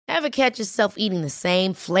Ever catch yourself eating the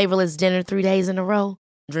same flavorless dinner 3 days in a row?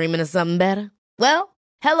 Dreaming of something better? Well,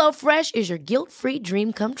 HelloFresh is your guilt-free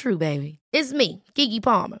dream come true, baby. It's me, Keke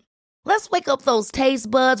Palmer. Let's wake up those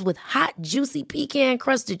taste buds with hot, juicy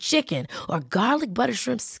pecan-crusted chicken or garlic butter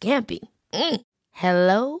shrimp scampi.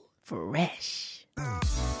 Hello Fresh.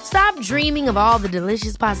 Stop dreaming of all the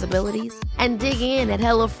delicious possibilities and dig in at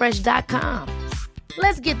HelloFresh.com.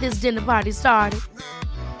 Let's get this dinner party started.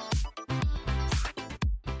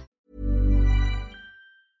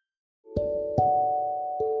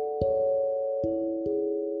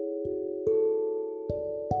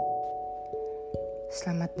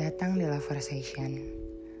 Selamat datang di Loversation,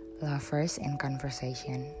 Lovers in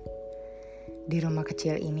Conversation. Di rumah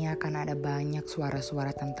kecil ini akan ada banyak suara-suara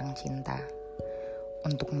tentang cinta.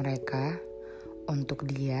 Untuk mereka, untuk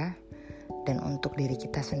dia, dan untuk diri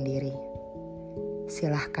kita sendiri.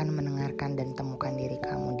 Silahkan mendengarkan dan temukan diri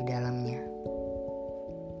kamu di dalamnya.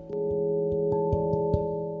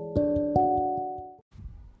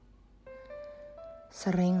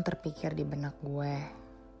 Sering terpikir di benak gue,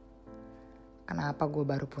 kenapa gue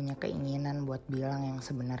baru punya keinginan buat bilang yang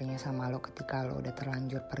sebenarnya sama lo ketika lo udah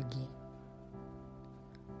terlanjur pergi.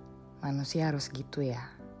 Manusia harus gitu ya.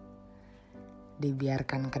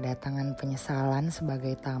 Dibiarkan kedatangan penyesalan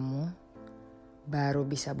sebagai tamu, baru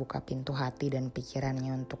bisa buka pintu hati dan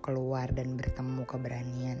pikirannya untuk keluar dan bertemu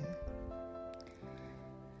keberanian.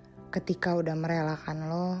 Ketika udah merelakan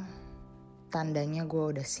lo, tandanya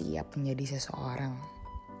gue udah siap menjadi seseorang.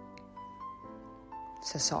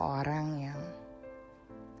 Seseorang yang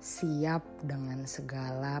siap dengan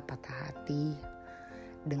segala patah hati,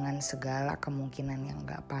 dengan segala kemungkinan yang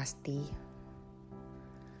gak pasti.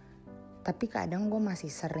 Tapi kadang gue masih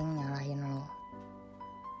sering nyalahin lo.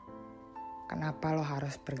 Kenapa lo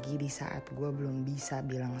harus pergi di saat gue belum bisa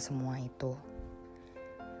bilang semua itu?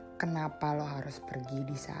 Kenapa lo harus pergi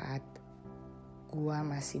di saat gue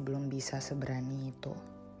masih belum bisa seberani itu?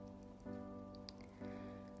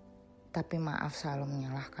 Tapi maaf selalu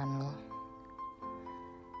menyalahkan lo.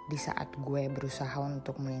 Di saat gue berusaha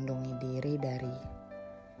untuk melindungi diri dari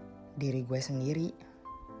diri gue sendiri.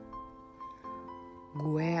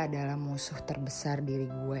 Gue adalah musuh terbesar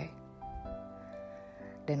diri gue.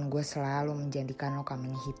 Dan gue selalu menjadikan lo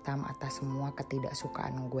kambing hitam atas semua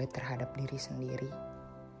ketidaksukaan gue terhadap diri sendiri.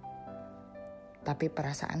 Tapi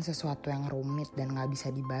perasaan sesuatu yang rumit dan gak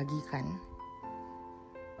bisa dibagikan.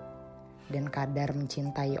 Dan kadar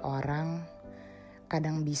mencintai orang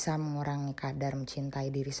kadang bisa mengurangi kadar mencintai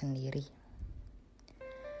diri sendiri.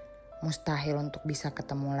 Mustahil untuk bisa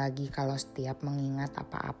ketemu lagi kalau setiap mengingat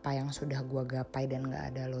apa-apa yang sudah gue gapai dan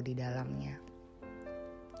gak ada lo di dalamnya.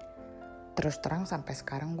 Terus terang sampai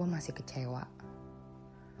sekarang gue masih kecewa.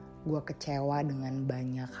 Gue kecewa dengan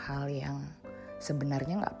banyak hal yang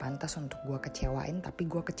sebenarnya gak pantas untuk gue kecewain, tapi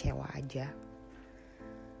gue kecewa aja.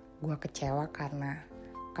 Gue kecewa karena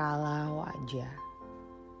kalau aja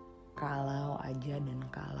dan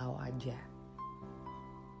kalau aja.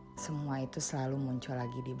 Semua itu selalu muncul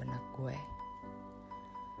lagi di benak gue.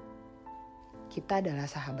 Kita adalah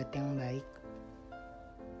sahabat yang baik.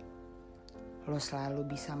 Lo selalu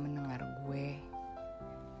bisa mendengar gue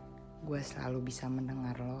selalu bisa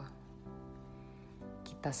mendengar lo.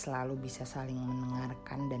 Kita selalu bisa saling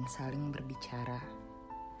mendengarkan dan saling berbicara.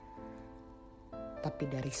 Tapi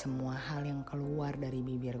dari semua hal yang keluar dari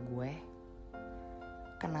bibir gue,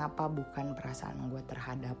 kenapa bukan perasaan gue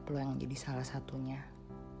terhadap lo yang jadi salah satunya?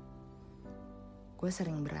 Gue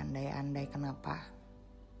sering berandai-andai kenapa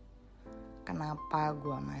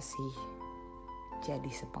gue masih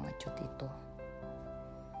jadi sepengecut itu.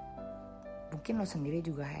 Mungkin lo sendiri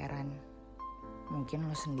juga heran, mungkin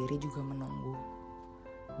lo sendiri juga menunggu.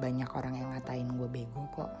 Banyak orang yang ngatain gue bego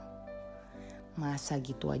kok. Masa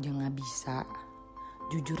gitu aja gak bisa?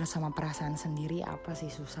 Jujur sama perasaan sendiri apa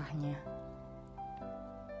sih susahnya?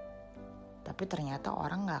 Tapi ternyata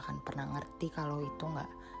orang gak akan pernah ngerti kalau itu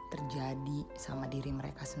gak terjadi sama diri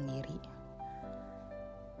mereka sendiri.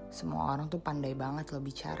 Semua orang tuh pandai banget lo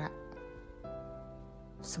bicara.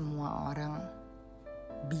 Semua orang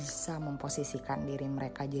bisa memposisikan diri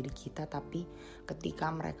mereka jadi kita, tapi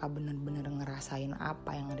ketika mereka benar-benar ngerasain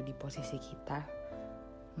apa yang ada di posisi kita,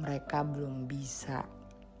 mereka belum bisa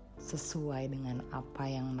sesuai dengan apa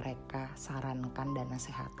yang mereka sarankan dan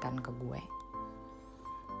nasihatkan ke gue.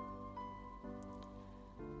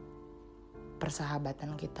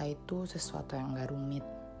 Persahabatan kita itu sesuatu yang gak rumit.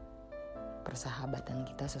 Persahabatan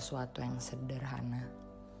kita sesuatu yang sederhana.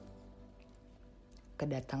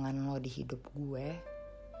 Kedatangan lo di hidup gue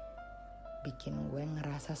bikin gue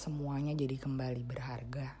ngerasa semuanya jadi kembali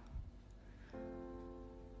berharga.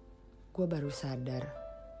 Gue baru sadar,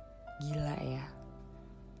 gila ya.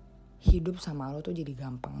 hidup sama lo tuh jadi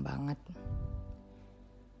gampang banget.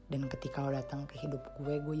 Dan ketika lo datang ke hidup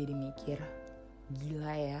gue jadi mikir,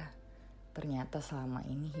 gila ya, ternyata selama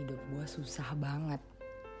ini hidup gue susah banget.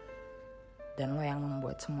 Dan lo yang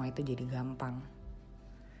membuat semua itu jadi gampang.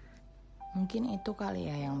 Mungkin itu kali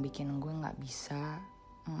ya yang bikin gue gak bisa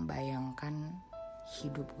membayangkan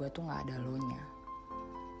hidup gue tuh gak ada lo nya.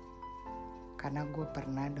 Karena gue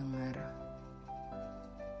pernah dengar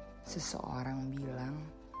seseorang bilang,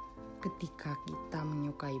 ketika kita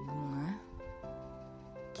menyukai bunga,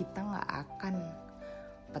 kita gak akan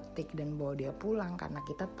petik dan bawa dia pulang karena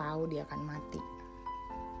kita tahu dia akan mati.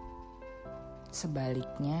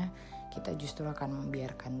 Sebaliknya, kita justru akan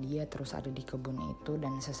membiarkan dia terus ada di kebun itu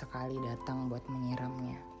dan sesekali datang buat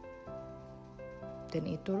menyiramnya. Dan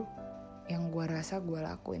itu yang gue rasa gue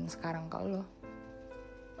lakuin sekarang ke lo.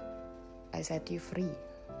 I set you free.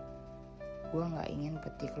 Gue gak ingin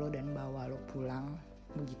petik lo dan bawa lo pulang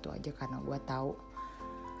begitu aja karena gue tahu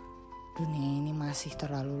dunia ini masih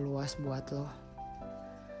terlalu luas buat lo.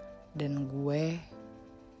 Dan gue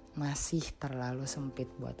masih terlalu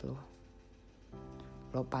sempit buat lo.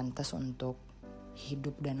 Lo pantas untuk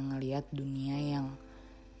hidup dan ngeliat dunia yang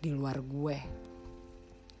di luar gue.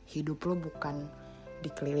 Hidup lo bukan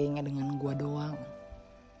dikelilingi dengan gue doang.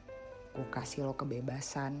 Gue kasih lo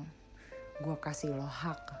kebebasan. Gue kasih lo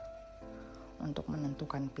hak untuk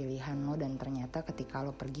menentukan pilihan lo. Dan ternyata ketika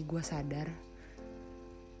lo pergi gue sadar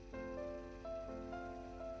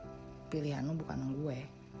pilihan lo bukan gue.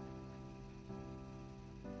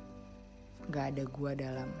 Gak ada gue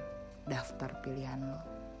dalam daftar pilihan lo.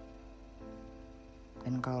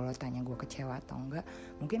 Dan kalau lo tanya gue kecewa atau enggak,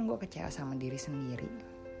 mungkin gue kecewa sama diri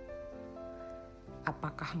sendiri.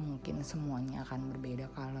 Apakah mungkin semuanya akan berbeda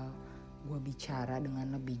kalau gue bicara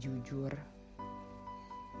dengan lebih jujur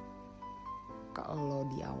ke lo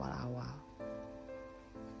di awal-awal?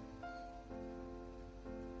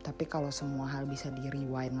 Tapi kalau semua hal bisa di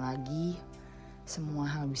rewind lagi, semua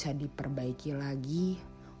hal bisa diperbaiki lagi,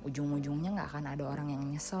 ujung-ujungnya gak akan ada orang yang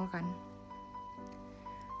nyesel kan?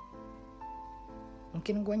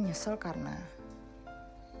 Mungkin gue nyesel karena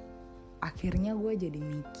akhirnya gue jadi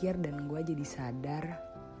mikir dan gue jadi sadar,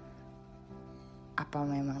 apa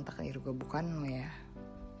memang takdir gue bukan lo ya?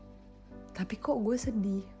 Tapi kok gue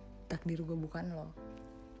sedih takdir gue bukan lo?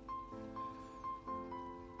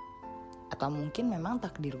 Atau mungkin memang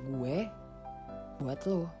takdir gue buat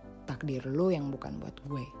lo, takdir lo yang bukan buat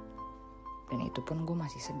gue. Dan itu pun gue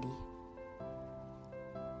masih sedih.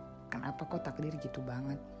 Kenapa kok takdir gitu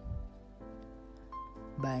banget?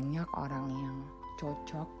 Banyak orang yang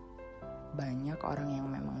cocok, banyak orang yang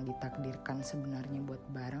memang ditakdirkan sebenarnya buat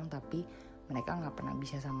bareng, tapi mereka gak pernah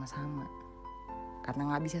bisa sama-sama.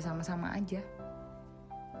 Karena gak bisa sama-sama aja.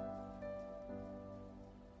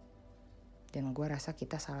 Dan gue rasa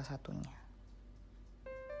kita salah satunya.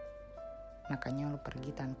 Makanya lo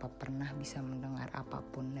pergi tanpa pernah bisa mendengar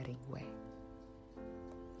apapun dari gue.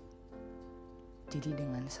 Jadi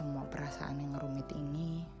dengan semua perasaan yang rumit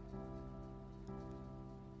ini,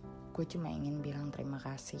 gue cuma ingin bilang terima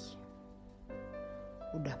kasih.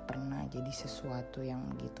 Udah pernah jadi sesuatu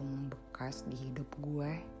yang begitu membekas di hidup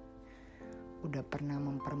gue. Udah pernah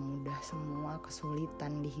mempermudah semua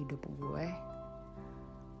kesulitan di hidup gue.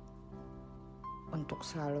 Untuk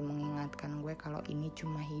selalu mengingatkan gue kalau ini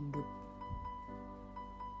cuma hidup.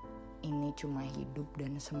 Ini cuma hidup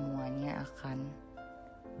dan semuanya akan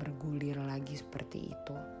bergulir lagi seperti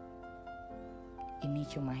itu. Ini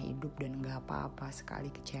cuma hidup dan gak apa-apa sekali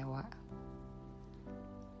kecewa.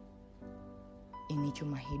 Ini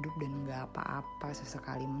cuma hidup dan gak apa-apa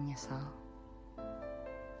sesekali menyesal.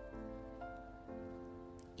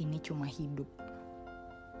 Ini cuma hidup.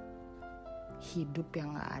 Hidup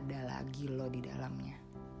yang gak ada lagi lo di dalamnya.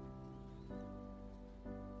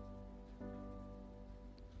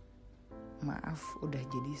 Maaf udah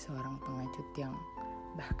jadi seorang pengecut yang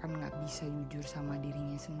bahkan gak bisa jujur sama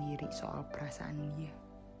dirinya sendiri soal perasaan dia.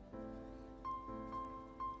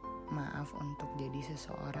 Maaf untuk jadi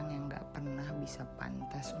seseorang yang gak pernah bisa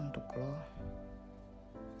pantas untuk lo.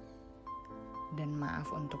 Dan maaf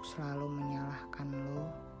untuk selalu menyalahkan lo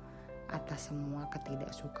atas semua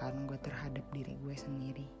ketidaksukaan gue terhadap diri gue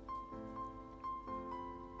sendiri.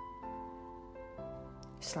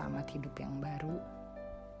 Selamat hidup yang baru.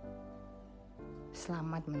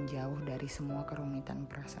 Selamat menjauh dari semua kerumitan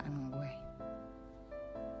perasaan gue.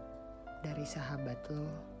 Dari sahabat lo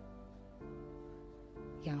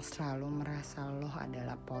yang selalu merasa lo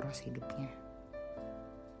adalah poros hidupnya.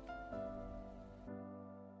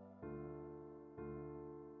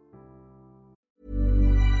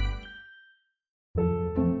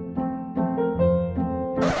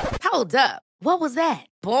 Hold up. What was that?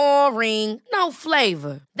 Boring. No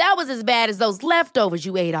flavor. That was as bad as those leftovers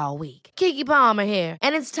you ate all week. Keke Palmer here,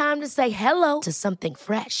 and it's time to say hello to something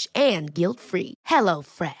fresh and guilt-free. Hello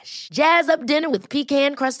Fresh. Jazz up dinner with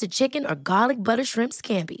pecan-crusted chicken or garlic butter shrimp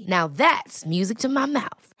scampi. Now that's music to my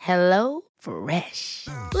mouth. Hello Fresh.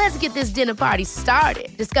 Let's get this dinner party started.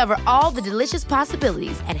 Discover all the delicious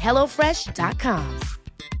possibilities at hellofresh.com.